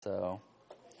So,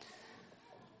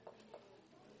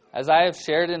 as I have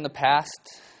shared in the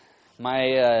past,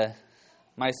 my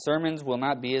sermons will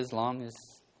not be as long as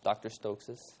Dr.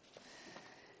 Stokes's.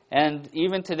 And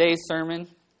even today's sermon,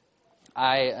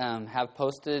 I have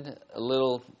posted a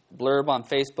little blurb on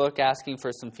Facebook asking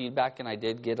for some feedback, and I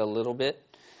did get a little bit.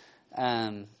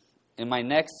 In my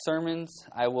next sermons,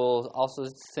 I will also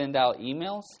send out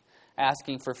emails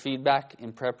asking for feedback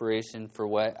in preparation for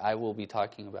what I will be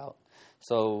talking about.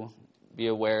 So be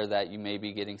aware that you may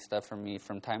be getting stuff from me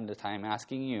from time to time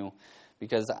asking you,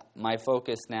 because my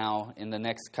focus now in the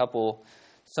next couple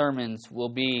sermons will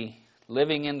be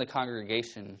living in the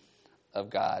congregation of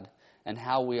God and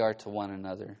how we are to one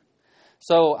another.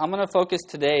 So I'm going to focus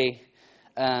today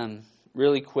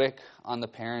really quick on the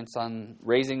parents, on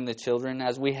raising the children,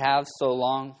 as we have so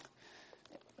long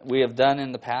we have done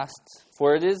in the past.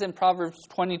 For it is in Proverbs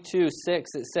 22:6,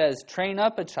 it says, "Train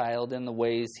up a child in the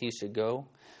ways he should go,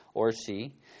 or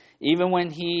she. Even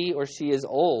when he or she is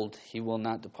old, he will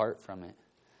not depart from it."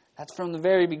 That's from the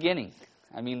very beginning.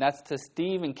 I mean, that's to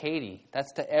Steve and Katie.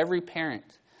 That's to every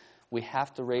parent. We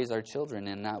have to raise our children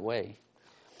in that way.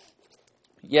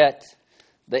 Yet,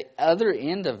 the other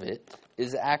end of it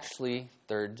is actually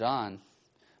 3 John,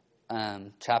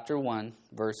 chapter 1,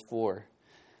 verse 4.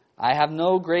 "I have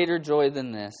no greater joy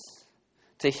than this,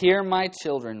 to hear my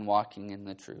children walking in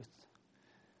the truth."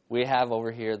 We have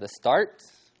over here the start,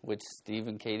 which Steve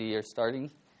and Katie are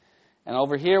starting. And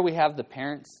over here we have the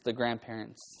parents, the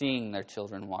grandparents, seeing their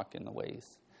children walk in the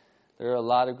ways. There are a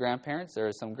lot of grandparents. There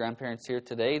are some grandparents here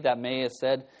today that may have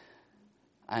said,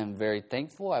 "I'm very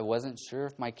thankful. I wasn't sure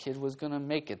if my kid was going to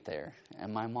make it there."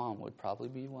 And my mom would probably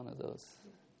be one of those.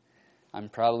 I'm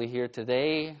probably here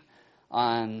today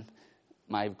on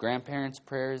my grandparents'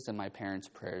 prayers and my parents'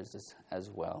 prayers as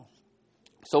well.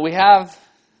 So we have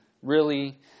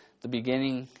really the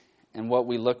beginning and what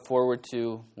we look forward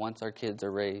to once our kids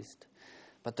are raised.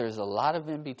 But there's a lot of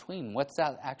in between. What's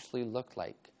that actually look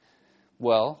like?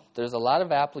 Well, there's a lot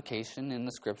of application in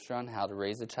the scripture on how to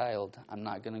raise a child. I'm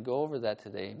not going to go over that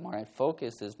today. My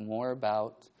focus is more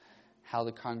about how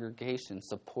the congregation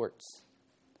supports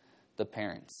the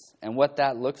parents and what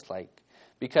that looks like.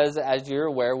 Because as you're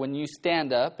aware, when you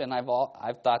stand up, and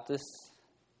I've thought this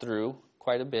through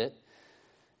quite a bit,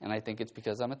 and I think it's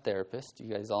because I'm a therapist,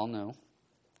 you guys all know,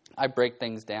 I break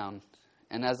things down.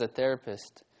 And as a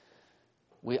therapist,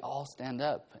 we all stand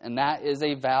up. And that is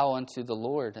a vow unto the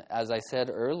Lord. As I said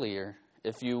earlier,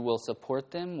 if you will support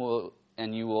them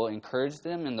and you will encourage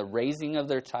them in the raising of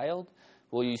their child,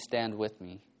 will you stand with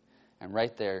me? And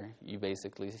right there, you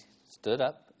basically stood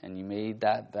up and you made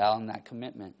that vow and that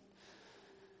commitment.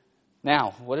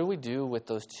 Now, what do we do with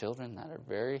those children that are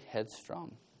very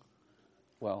headstrong?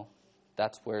 Well,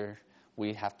 that's where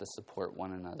we have to support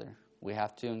one another. We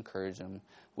have to encourage them.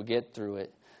 We get through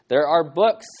it. There are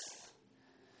books,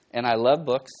 and I love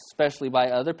books, especially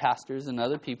by other pastors and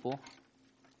other people,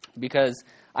 because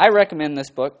I recommend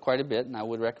this book quite a bit, and I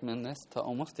would recommend this to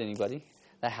almost anybody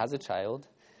that has a child,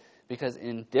 because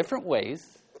in different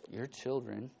ways, your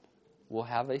children will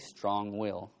have a strong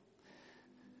will.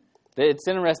 It's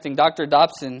interesting, Dr.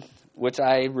 Dobson, which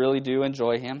I really do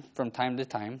enjoy him from time to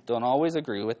time, don't always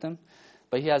agree with him,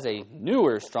 but he has a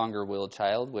newer, stronger-willed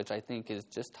child, which I think is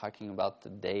just talking about the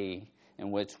day in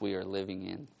which we are living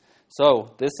in.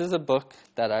 So, this is a book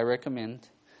that I recommend,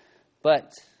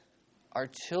 but our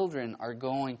children are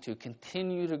going to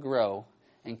continue to grow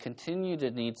and continue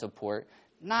to need support,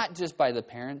 not just by the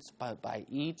parents, but by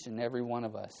each and every one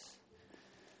of us.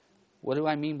 What do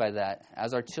I mean by that?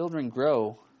 As our children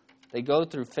grow, they go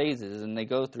through phases and they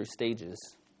go through stages.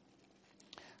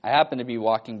 I happen to be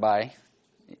walking by.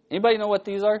 Anybody know what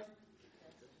these are?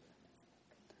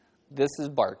 This is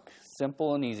bark.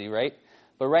 Simple and easy, right?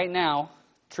 But right now,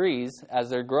 trees, as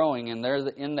they're growing and they're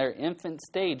in their infant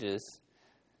stages,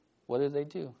 what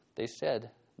do? They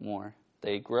shed more.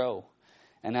 They grow.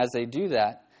 And as they do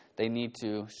that, they need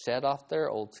to shed off their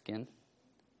old skin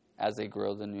as they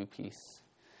grow the new piece.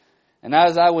 And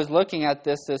as I was looking at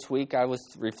this week, I was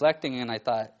reflecting and I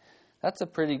thought, that's a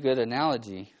pretty good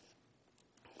analogy.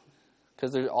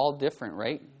 Because they're all different,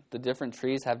 right? The different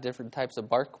trees have different types of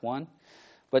bark, one.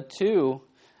 But two,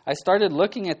 I started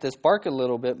looking at this bark a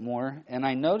little bit more, and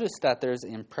I noticed that there's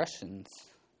impressions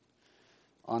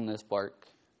on this bark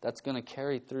that's going to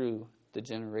carry through the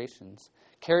generations,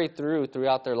 carry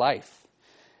throughout their life.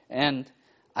 And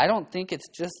I don't think it's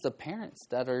just the parents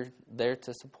that are there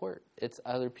to support. It's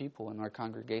other people in our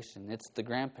congregation. It's the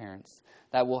grandparents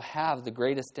that will have the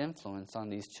greatest influence on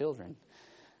these children.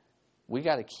 We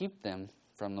got to keep them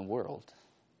from the world,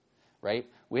 right?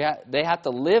 They have to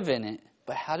live in it,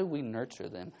 But how do we nurture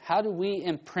them? How do we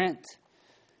imprint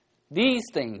these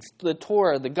things, the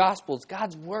Torah, the Gospels,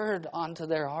 God's Word, onto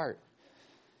their heart?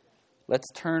 Let's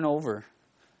turn over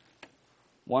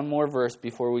one more verse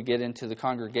before we get into the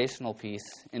congregational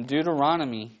piece. In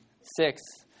Deuteronomy 6,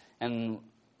 and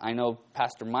I know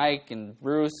Pastor Mike and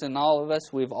Bruce and all of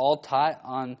us, we've all taught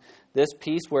on this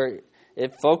piece where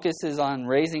it focuses on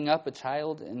raising up a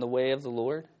child in the way of the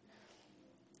Lord.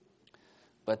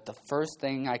 But the first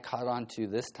thing I caught on to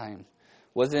this time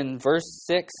was in verse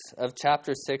 6 of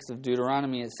chapter 6 of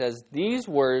Deuteronomy. It says, "These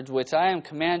words which I am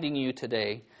commanding you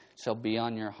today shall be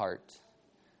on your heart."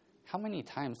 How many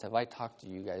times have I talked to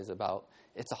you guys about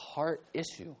it's a heart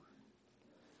issue?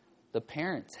 The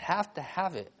parents have to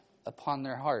have it upon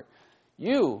their heart.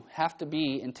 You have to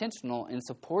be intentional in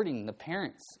supporting the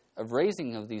parents of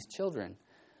raising of these children.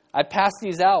 I passed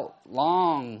these out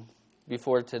long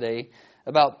before today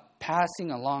about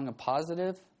passing along a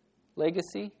positive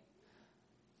legacy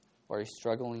or a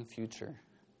struggling future.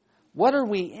 What are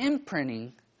we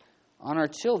imprinting on our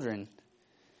children?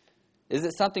 Is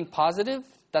it something positive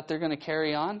that they're going to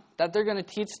carry on, that they're going to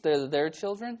teach their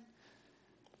children?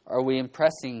 Are we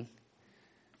impressing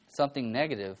something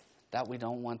negative that we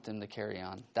don't want them to carry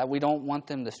on, that we don't want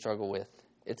them to struggle with?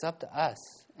 It's up to us,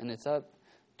 and it's up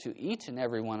to each and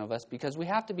every one of us, because we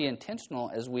have to be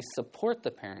intentional as we support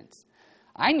the parents.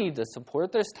 I need the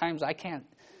support. There's times I can't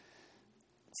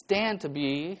stand to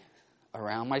be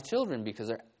around my children because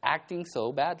they're acting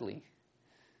so badly.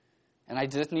 And I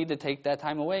just need to take that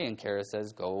time away. And Kara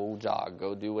says, go jog,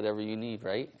 go do whatever you need,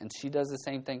 right? And she does the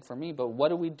same thing for me. But what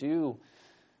do we do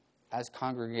as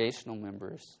congregational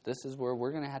members? This is where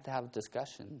we're going to have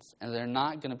discussions. And they're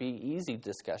not going to be easy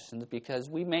discussions because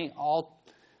we may all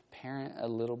parent a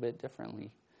little bit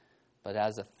differently. But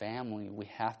as a family, we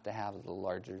have to have the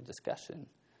larger discussion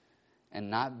and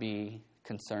not be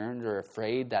concerned or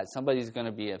afraid that somebody's going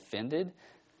to be offended.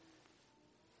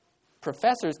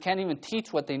 Professors can't even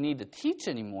teach what they need to teach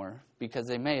anymore because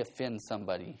they may offend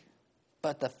somebody.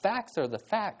 But the facts are the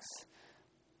facts.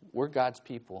 We're God's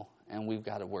people, and we've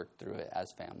got to work through it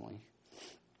as family.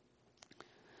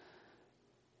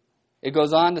 It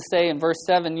goes on to say in verse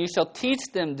 7, "You shall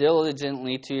teach them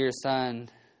diligently to your son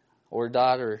or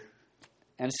daughter,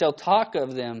 and shall talk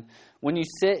of them when you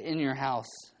sit in your house,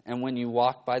 and when you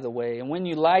walk by the way, and when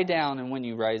you lie down, and when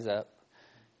you rise up."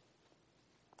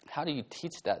 How do you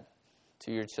teach that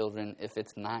to your children if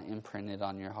it's not imprinted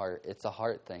on your heart? It's a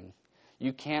heart thing.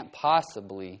 You can't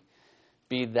possibly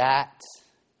be that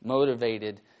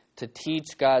motivated to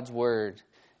teach God's word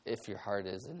if your heart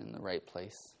isn't in the right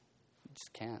place. You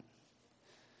just can't.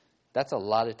 That's a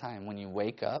lot of time when you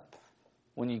wake up,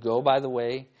 when you go by the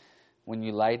way, when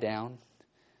you lie down.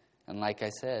 And like I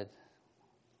said,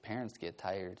 parents get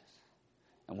tired.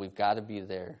 And we've got to be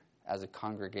there as a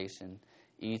congregation.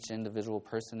 Each individual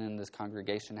person in this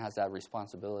congregation has that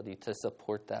responsibility to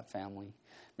support that family.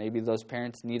 Maybe those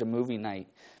parents need a movie night.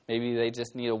 Maybe they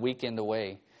just need a weekend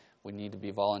away. We need to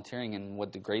be volunteering. And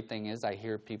what the great thing is, I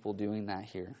hear people doing that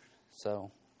here.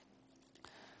 So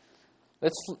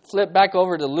let's flip back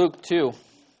over to Luke 2,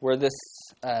 where this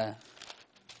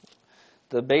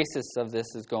the basis of this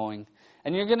is going.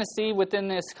 And you're going to see within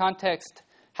this context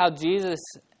how Jesus,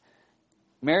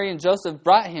 Mary and Joseph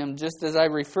brought him, just as I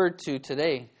referred to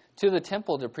today, to the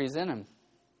temple to present him.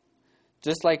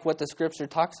 Just like what the scripture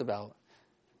talks about.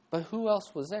 But who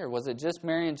else was there? Was it just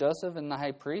Mary and Joseph and the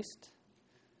high priest?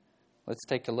 Let's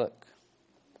take a look.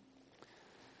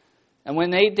 "And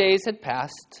when 8 days had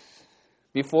passed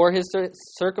before his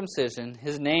circumcision,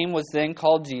 his name was then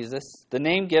called Jesus, the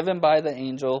name given by the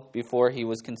angel before he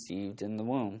was conceived in the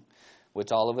womb,"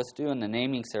 which all of us do in the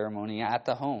naming ceremony at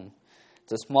the home.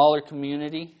 It's a smaller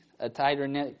community, a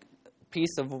tighter-knit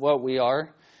piece of what we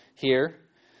are here,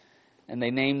 and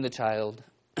they named the child.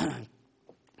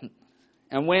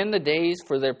 "And when the days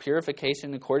for their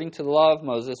purification according to the law of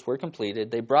Moses were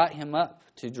completed, they brought him up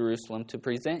to Jerusalem to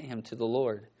present him to the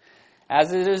Lord.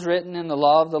 As it is written in the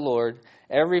law of the Lord,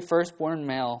 every firstborn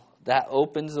male that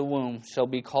opens the womb shall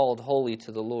be called holy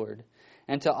to the Lord,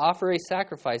 and to offer a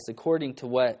sacrifice according to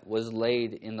what was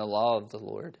laid in the law of the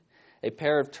Lord, a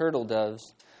pair of turtle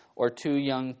doves or 2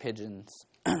 young pigeons."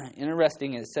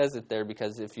 Interesting it says it there,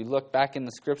 because if you look back in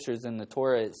the scriptures in the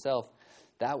Torah itself,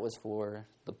 that was for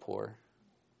the poor.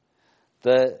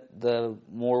 The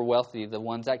more wealthy, the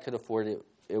ones that could afford it,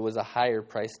 it was a higher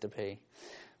price to pay.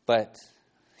 But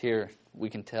here we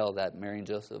can tell that Mary and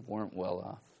Joseph weren't well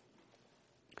off.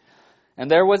 "And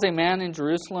there was a man in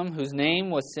Jerusalem whose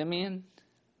name was Simeon."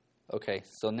 Okay,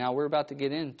 so now we're about to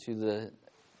get into the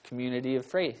community of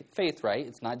faith, right?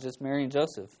 It's not just Mary and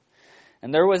Joseph.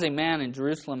 And there was a man in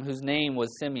Jerusalem whose name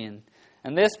was Simeon.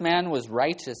 And this man was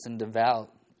righteous and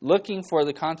devout, looking for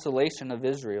the consolation of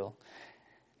Israel.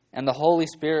 And the Holy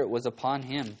Spirit was upon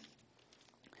him.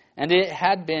 And it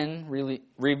had been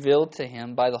revealed to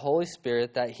him by the Holy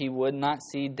Spirit that he would not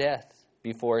see death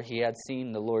before he had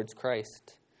seen the Lord's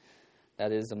Christ,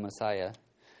 that is, the Messiah.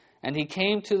 And he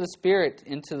came to the Spirit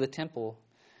into the temple.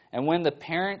 And when the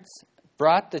parents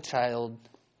brought the child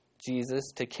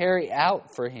Jesus to carry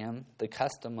out for him the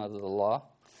custom of the law,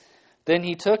 then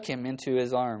he took him into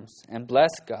his arms and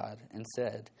blessed God and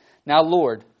said, Now,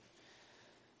 Lord,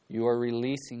 you are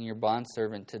releasing your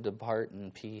bondservant to depart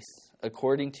in peace,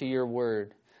 according to your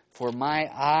word. For my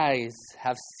eyes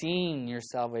have seen your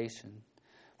salvation,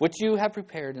 which you have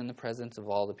prepared in the presence of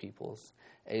all the peoples,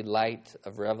 a light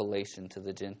of revelation to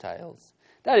the Gentiles.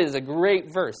 That is a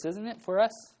great verse, isn't it, for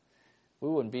us? We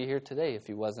wouldn't be here today if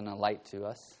he wasn't a light to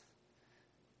us.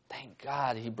 Thank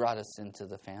God he brought us into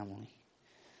the family.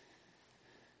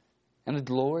 And the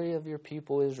glory of your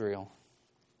people Israel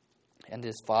and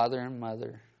his father and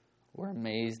mother were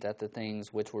amazed at the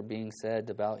things which were being said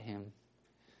about him.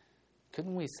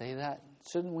 Couldn't we say that?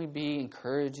 Shouldn't we be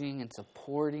encouraging and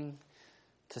supporting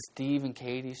to Steve and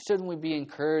Katie? Shouldn't we be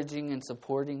encouraging and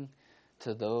supporting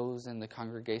to those in the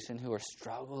congregation who are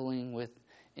struggling with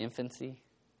infancy?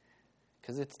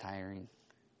 Because it's tiring.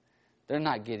 They're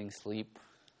not getting sleep.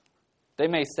 They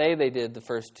may say they did the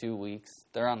first 2 weeks.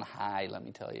 They're on the high, let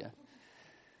me tell you.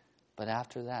 But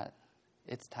after that,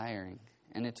 it's tiring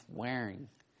and it's wearing.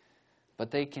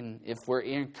 But they can, if we're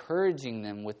encouraging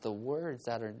them with the words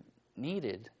that are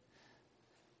needed,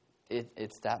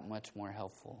 it's that much more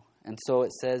helpful. And so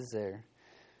it says there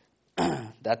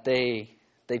that they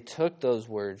took those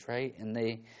words, right? And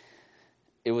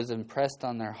it was impressed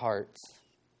on their hearts.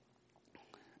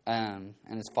 And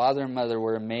his father and mother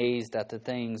were amazed at the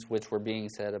things which were being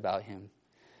said about him.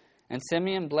 And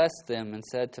Simeon blessed them and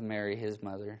said to Mary, his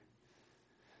mother,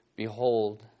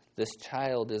 Behold, this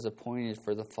child is appointed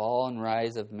for the fall and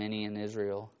rise of many in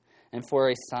Israel, and for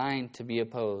a sign to be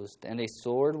opposed, and a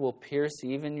sword will pierce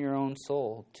even your own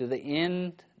soul, to the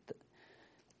end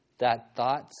that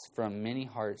thoughts from many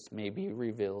hearts may be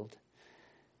revealed.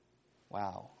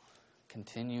 Wow.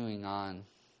 Continuing on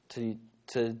to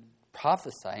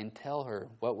prophesy and tell her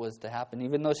what was to happen,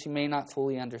 even though she may not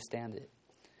fully understand it.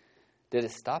 Did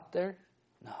it stop there?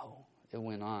 No, it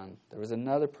went on. There was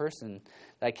another person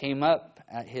that came up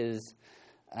at his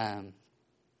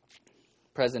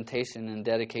presentation and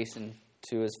dedication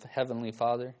to his heavenly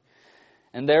Father.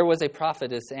 And there was a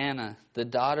prophetess, Anna, the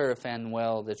daughter of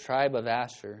Phanuel, the tribe of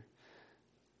Asher.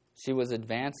 She was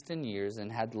advanced in years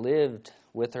and had lived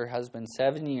with her husband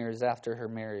 7 years after her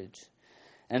marriage.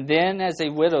 And then as a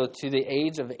widow to the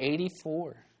age of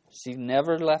 84, she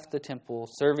never left the temple,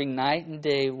 serving night and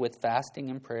day with fasting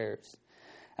and prayers.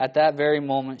 At that very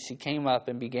moment she came up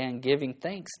and began giving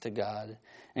thanks to God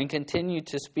and continued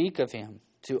to speak of him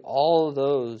to all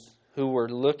those who were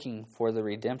looking for the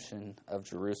redemption of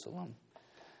Jerusalem.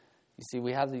 You see,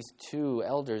 we have these two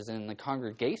elders in the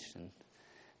congregation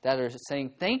that are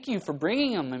saying, thank you for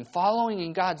bringing them and following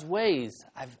in God's ways.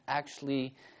 I've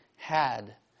actually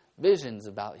had visions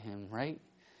about him, right?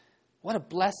 What a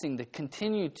blessing to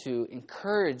continue to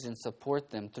encourage and support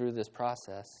them through this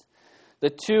process. The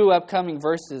two upcoming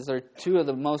verses are two of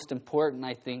the most important,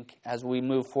 I think, as we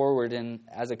move forward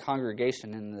as a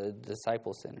congregation in the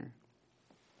Disciple Center.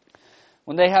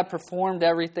 When they had performed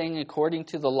everything according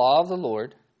to the law of the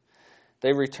Lord,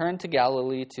 they returned to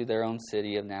Galilee to their own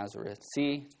city of Nazareth.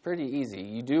 See, it's pretty easy.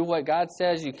 You do what God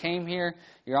says. You came here.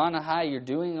 You're on a high. You're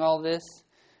doing all this.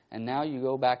 And now you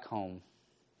go back home.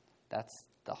 That's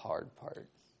the hard part.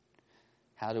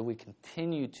 How do we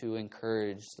continue to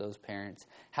encourage those parents?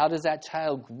 How does that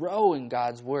child grow in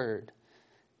God's word?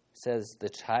 It says the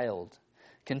child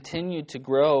continued to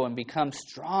grow and become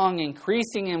strong,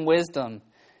 increasing in wisdom,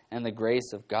 and the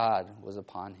grace of God was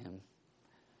upon him.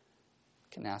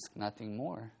 Can ask nothing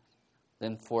more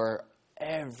than for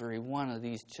every one of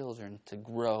these children to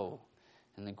grow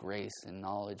in the grace and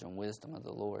knowledge and wisdom of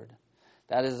the Lord.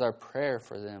 That is our prayer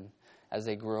for them as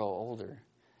they grow older.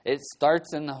 It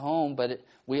starts in the home, but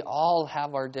we all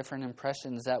have our different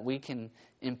impressions that we can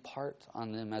impart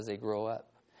on them as they grow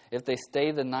up. If they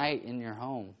stay the night in your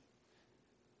home,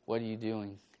 what are you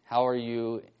doing? How are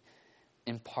you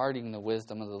imparting the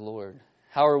wisdom of the Lord?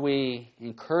 How are we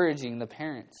encouraging the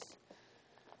parents?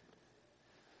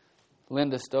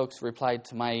 Linda Stokes replied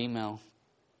to my email,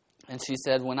 and she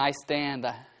said, when I stand,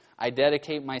 I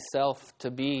dedicate myself to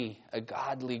be a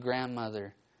godly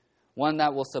grandmother, one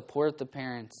that will support the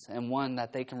parents and one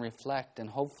that they can reflect and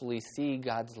hopefully see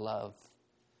God's love.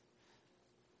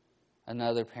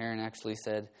 Another parent actually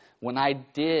said, when I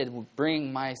did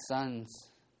bring my sons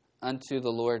unto the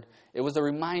Lord, it was a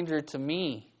reminder to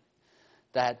me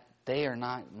that they are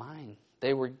not mine.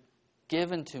 They were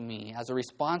given to me as a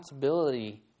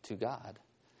responsibility to God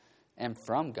and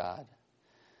from God.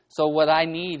 So what I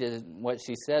need is, what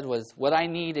she said was, what I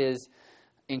need is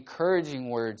encouraging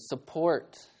words,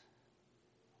 support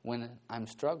when I'm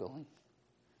struggling.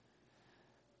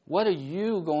 What are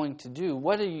you going to do?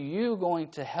 What are you going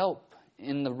to help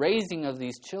in the raising of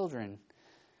these children?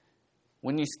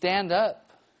 When you stand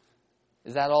up,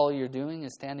 is that all you're doing,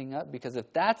 is standing up? Because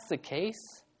if that's the case,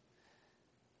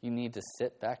 you need to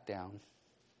sit back down.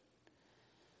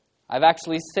 I've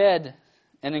actually said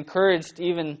and encouraged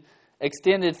even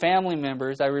extended family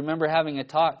members. I remember having a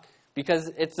talk,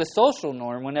 because it's the social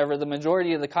norm whenever the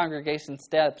majority of the congregation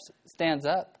stands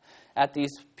up at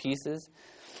these pieces.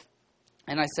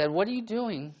 And I said, what are you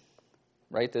doing?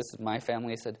 Right, this is my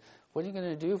family. I said, what are you going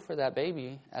to do for that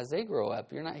baby as they grow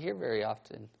up? You're not here very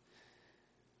often.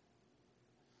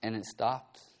 And it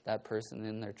stopped that person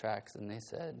in their tracks, and they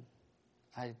said,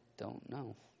 I don't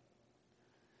know.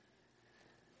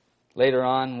 Later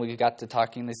on, we got to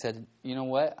talking. They said, you know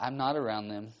what? I'm not around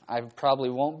them. I probably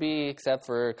won't be except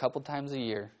for a couple times a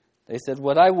year. They said,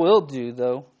 what I will do,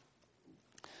 though,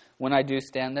 when I do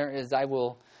stand there, is I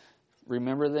will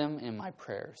remember them in my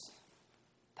prayers.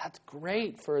 That's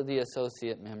great for the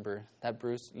associate member that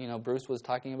Bruce was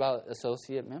talking about,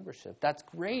 associate membership. That's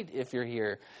great if you're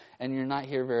here and you're not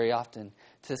here very often,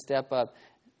 to step up.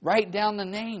 Write down the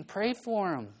name. Pray for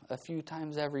them a few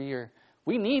times every year.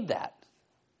 We need that.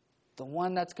 The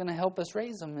one that's going to help us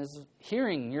raise them is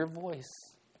hearing your voice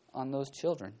on those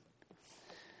children.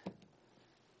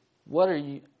 What are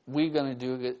we going to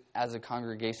do as a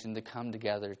congregation to come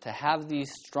together, to have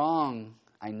these strong,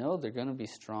 I know they're going to be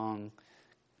strong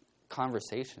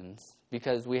conversations,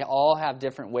 because we all have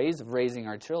different ways of raising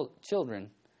our children.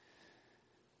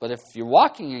 But if you're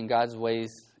walking in God's ways,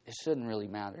 it shouldn't really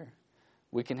matter.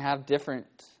 We can have different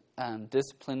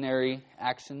disciplinary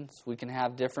actions. We can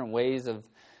have different ways of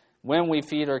when we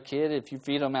feed our kid. If you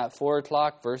feed them at 4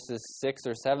 o'clock versus 6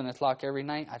 or 7 o'clock every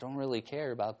night, I don't really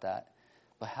care about that.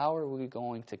 But how are we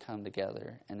going to come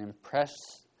together and impress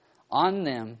on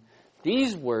them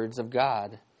these words of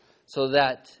God, so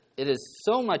that it is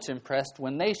so much impressed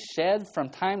when they shed from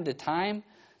time to time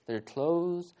their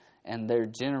clothes and their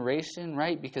generation,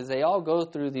 right? Because they all go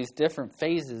through these different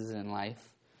phases in life.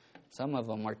 Some of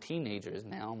them are teenagers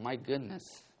now. My goodness,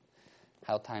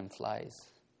 how time flies.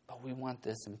 But we want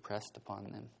this impressed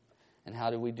upon them. And how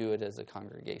do we do it as a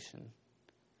congregation?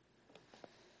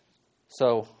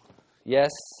 So, yes,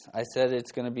 I said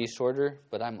it's going to be shorter,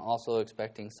 but I'm also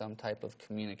expecting some type of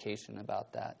communication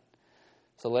about that.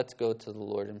 So let's go to the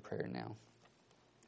Lord in prayer now.